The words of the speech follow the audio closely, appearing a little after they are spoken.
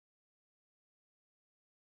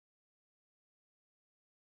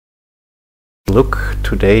Look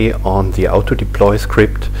today on the autodeploy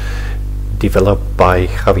script developed by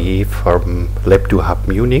Javier from Labdoo.org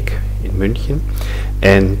Munich in München,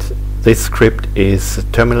 and this script is a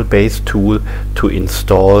terminal-based tool to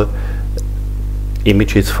install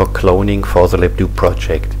images for cloning for the Labdoo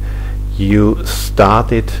project. You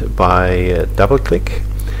start it by double-click,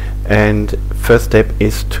 and first step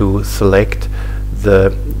is to select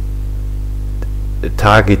the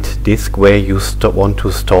target disk where you want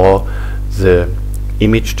to store the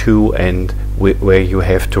image to and where you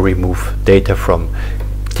have to remove data from.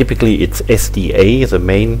 Typically it's SDA,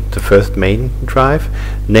 the first main drive.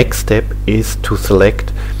 Next step is to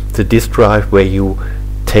select the disk drive where you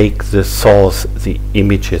take the source, the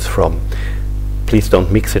images from. Please don't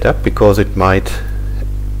mix it up, because it might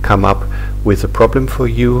come up with a problem for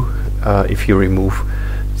you. If you remove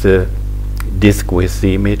the disk with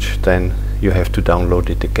the image, then you have to download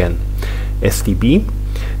it again. SDB,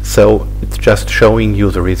 so it's just showing you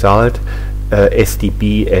the result.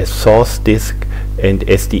 SDB as source disk and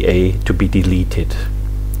SDA to be deleted.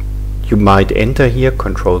 You might enter here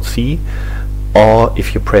Control-C, or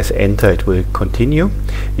if you press enter it will continue.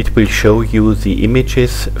 It will show you the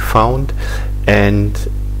images found, and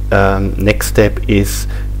next step is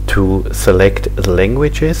to select the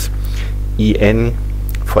languages. EN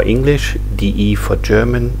for English, DE for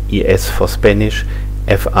German, ES for Spanish,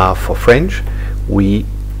 FR for French. We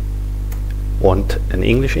want an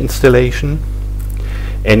English installation,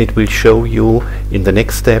 and it will show you in the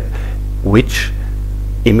next step which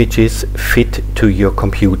images fit to your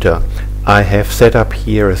computer. I have set up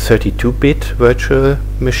here a 32-bit virtual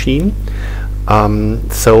machine,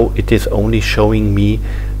 so it is only showing me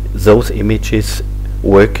those images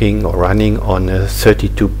working or running on a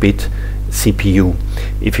 32-bit CPU.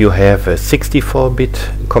 If you have a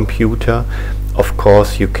 64-bit computer, of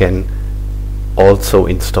course you can also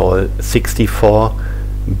install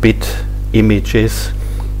 64-bit images,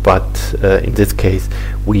 but in this case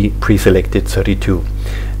we pre-selected 32.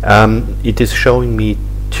 It is showing me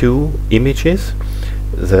two images,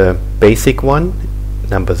 the basic one,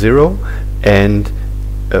 number 0, and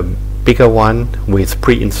a bigger one with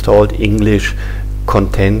pre-installed English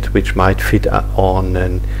content which might fit on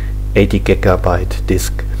an 80 GB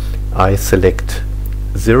disk. I select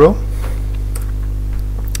 0.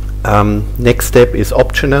 Next step is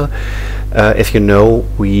optional. As you know,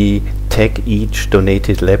 we tag each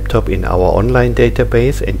donated laptop in our online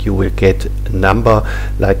database, and you will get a number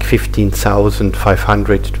like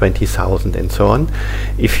 15,500, 20,000 and so on.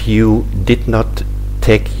 If you did not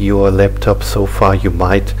tag your laptop so far, you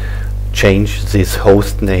might change this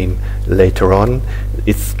host name later on.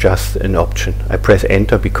 It's just an option. I press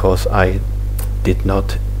enter because I did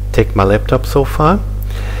not tag my laptop so far.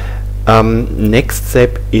 Next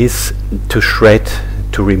step is to shred,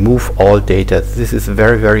 to remove all data. This is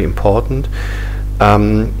very, very important,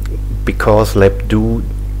 because Labdoo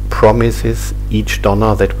promises each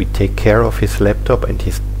donor that we take care of his laptop and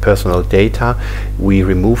his personal data. We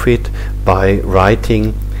remove it by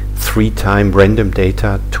writing 3-time random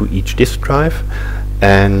data to each disk drive,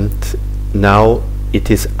 and now it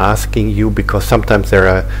is asking you, because sometimes there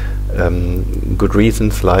are good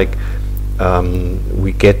reasons, like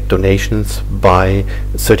we get donations by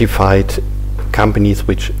certified companies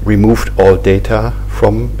which removed all data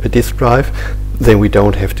from a disk drive, then we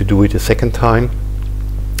don't have to do it a second time.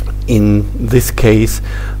 In this case,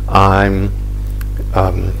 I'm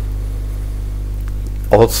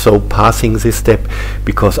also passing this step,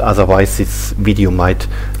 because otherwise this video might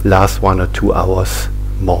last 1 or 2 hours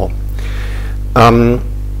more.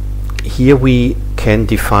 Here we can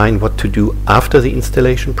define what to do after the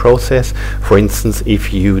installation process. For instance,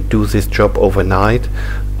 if you do this job overnight,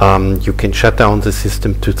 you can shut down the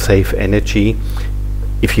system to save energy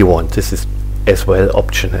if you want. This is as well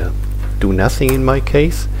optional. Do nothing in my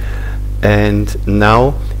case. And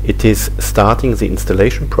now it is starting the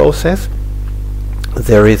installation process.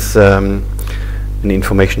 There is an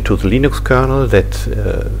information to the Linux kernel that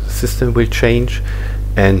system will change,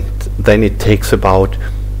 and then it takes about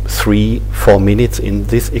 3-4 minutes in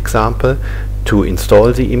this example to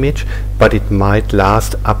install the image, but it might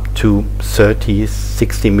last up to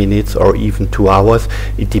 30-60 minutes or even 2 hours.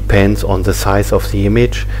 It depends on the size of the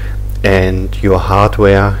image and your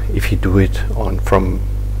hardware, if you do it from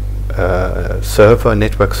a server,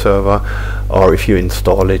 network server, or if you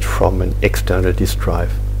install it from an external disk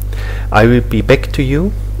drive. I will be back to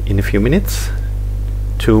you in a few minutes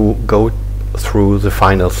to go through the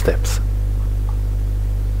final steps.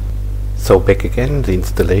 So back again, the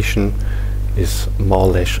installation is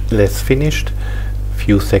more or less finished.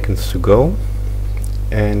 Few seconds to go,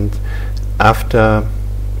 and after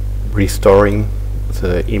restoring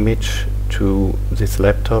the image to this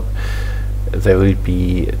laptop, there will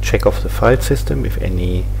be a check of the file system if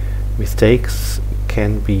any mistakes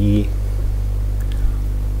can be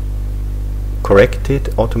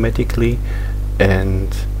corrected automatically,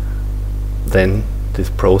 and then this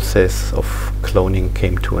process of cloning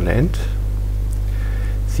came to an end.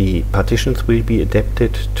 The partitions will be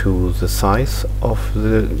adapted to the size of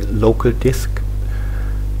the local disk.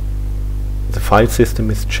 The file system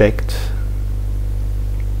is checked.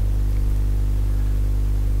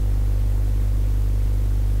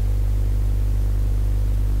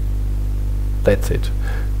 That's it.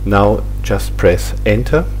 Now just press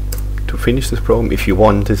enter to finish this program. If you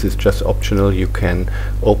want, this is just optional, you can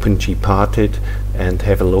open gparted and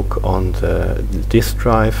have a look on the disk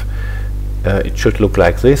drive. It should look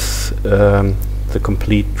like this. The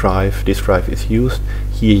complete disk drive is used.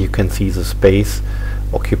 Here you can see the space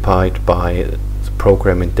occupied by the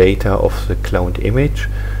program and data of the cloned image,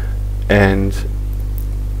 and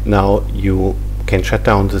now you can shut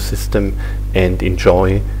down the system and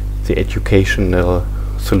enjoy the educational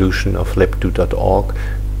solution of Labdoo.org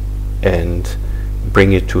and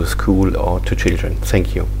bring it to a school or to children.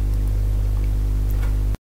 Thank you.